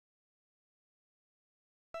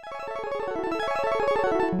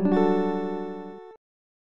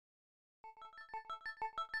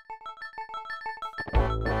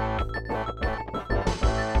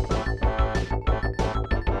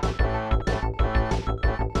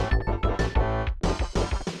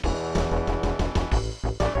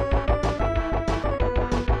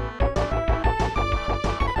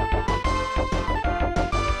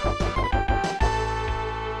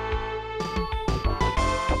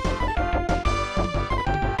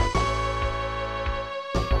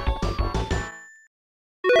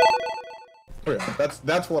Oh yeah,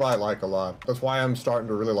 that's what I like a lot. That's why I'm starting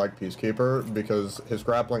to really like Peacekeeper, because his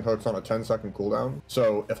grappling hook's on a 10-second cooldown.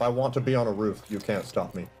 So if I want to be on a roof, you can't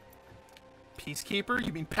stop me. Peacekeeper?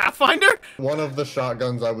 You mean Pathfinder? One of the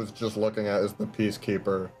shotguns I was just looking at is the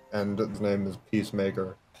Peacekeeper, and its name is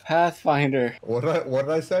Peacemaker. Pathfinder. What did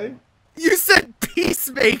I say? You said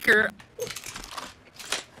Peacemaker!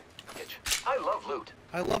 I love loot.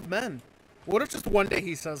 I love men. What if just one day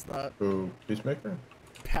he says that? Who? Peacemaker?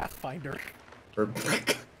 Pathfinder. Or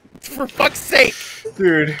For fuck's sake!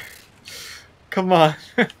 Dude. Come on.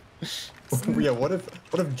 yeah, what if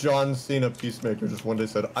John Cena Peacemaker just one day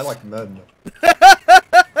said, I like men? Yeah,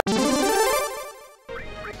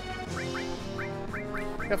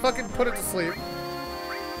 fucking put it to sleep.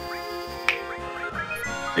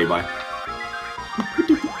 Hey, bye.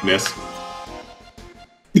 Miss.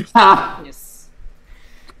 Yes.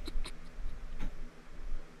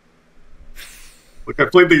 Look, I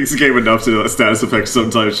played this game enough to let status effects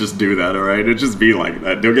sometimes just do that, alright? It just be like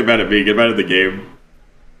that. Don't get mad at me, get mad at the game.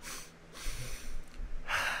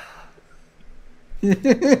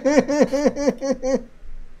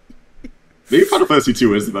 Maybe Final Fantasy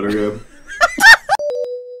 2 is the better game.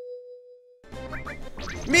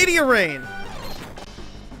 Meteor rain!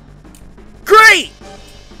 Great!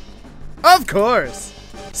 Of course!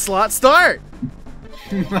 Slot start!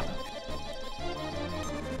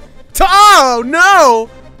 Oh no!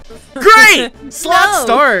 Great! Slot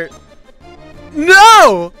start!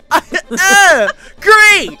 No!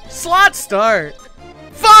 Great! Slot start!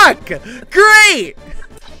 Fuck! Great!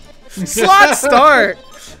 Slot start!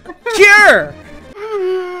 Cure!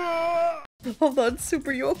 Hold on,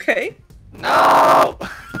 Super, you okay? No!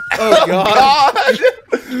 Oh god!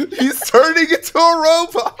 He's turning into a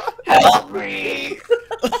robot! Help me!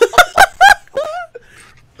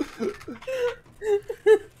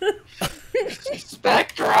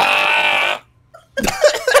 Spectra!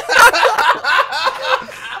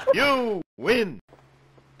 You win!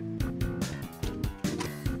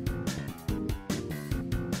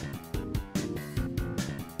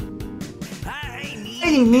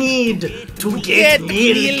 I need to get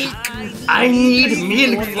milk. I need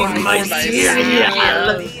milk for my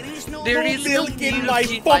cereal. There is Milk in my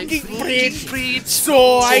fucking fridge,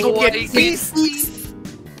 so I can get peace.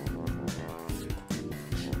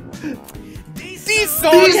 This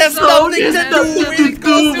song has nothing to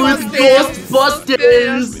do with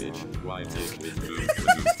Ghostbusters.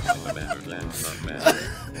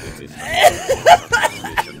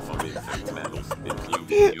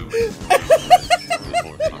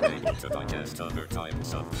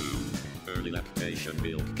 Early lactation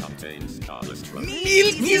milk contains cholesterol.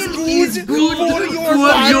 Milk is good for your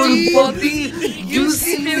body.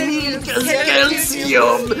 Using milk as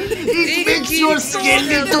calcium. It makes your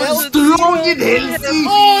skeleton strong and healthy.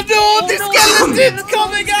 Oh no, the skeleton's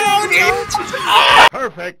coming out!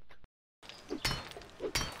 Perfect.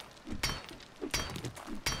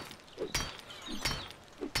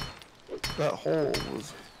 That hole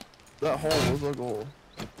was a goal.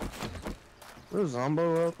 There's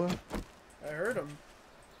Zombo out there? I heard him.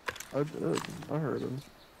 I did. I heard him.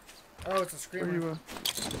 Oh, it's a screamer. Where you at?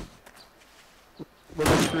 Let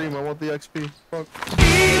me scream, I want the XP. Fuck.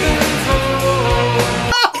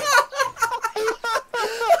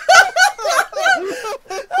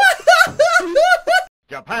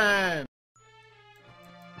 Japan!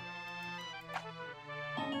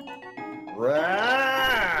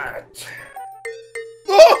 Rat!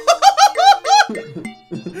 Oh,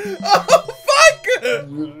 fuck!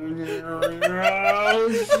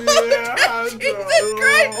 Jesus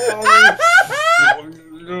Christ!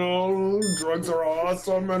 No, drugs are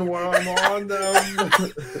awesome, and when I'm on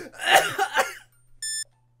them.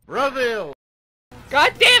 Brazil!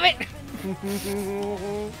 God damn it! You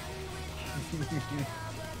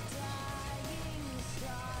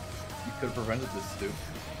could have prevented this, dude.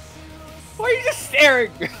 Why are you just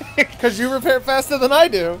staring? Because you repair faster than I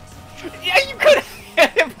do. Yeah, you could have.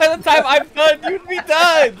 By the time I'm done, you'd be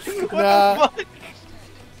done. What Nah. the fuck?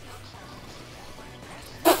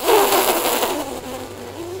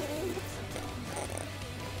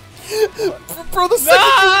 Bro, the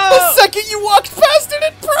second you walked past it,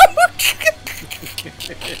 it broke!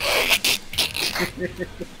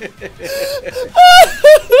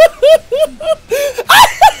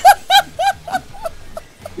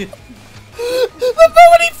 The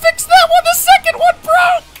moment he fixed that one, the second one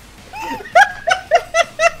broke!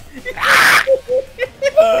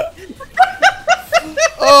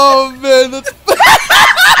 Oh man, that's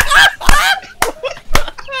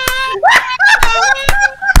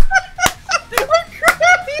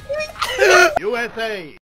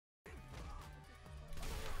USA.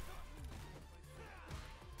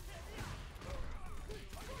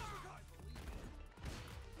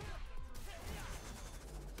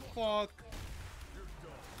 fuck.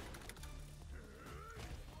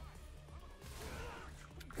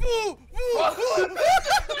 Woo! Woo! Stop it!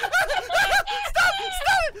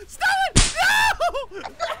 Stop it! Stop it! No!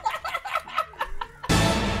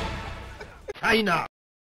 China.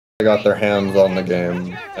 They got their hands on the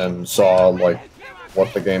game and saw like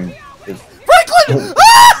what the game is. Franklin!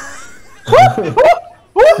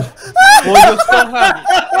 Well, you still have.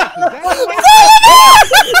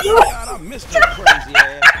 God, I missed your crazy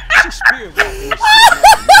ass. She spirit walking this shit,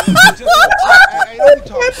 man. Hey, let me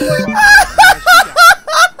talk to you about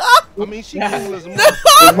I mean, she cool as a motherfucker.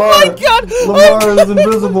 Oh my god! Lamar is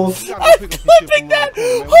invisible. I'm clipping that!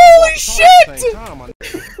 Holy shit!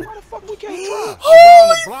 Why the fuck we can't try?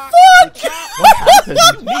 Holy fuck! What happened?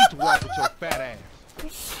 You need to walk with your fat ass.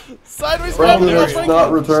 Sideways Franklin grab, has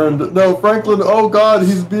not returned. No, Franklin, oh god,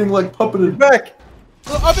 he's being like puppeted back.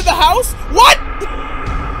 Up in the house? What?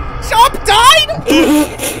 Chop died?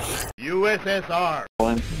 USSR.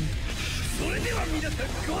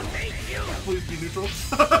 Please be neutral.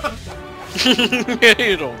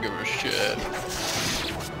 You don't give a shit.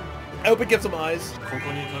 I hope it gives him eyes.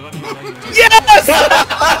 Yes!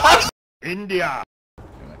 India.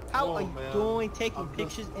 How are you doing? Taking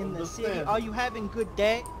pictures in the city? Are you having good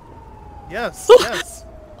day? Yes, yes.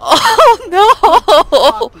 Oh no!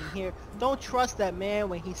 Fucking here. Don't trust that man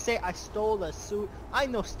when he say I stole a suit. I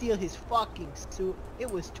know steal his fucking suit. It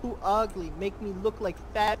was too ugly. Make me look like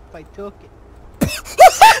fat if I took it.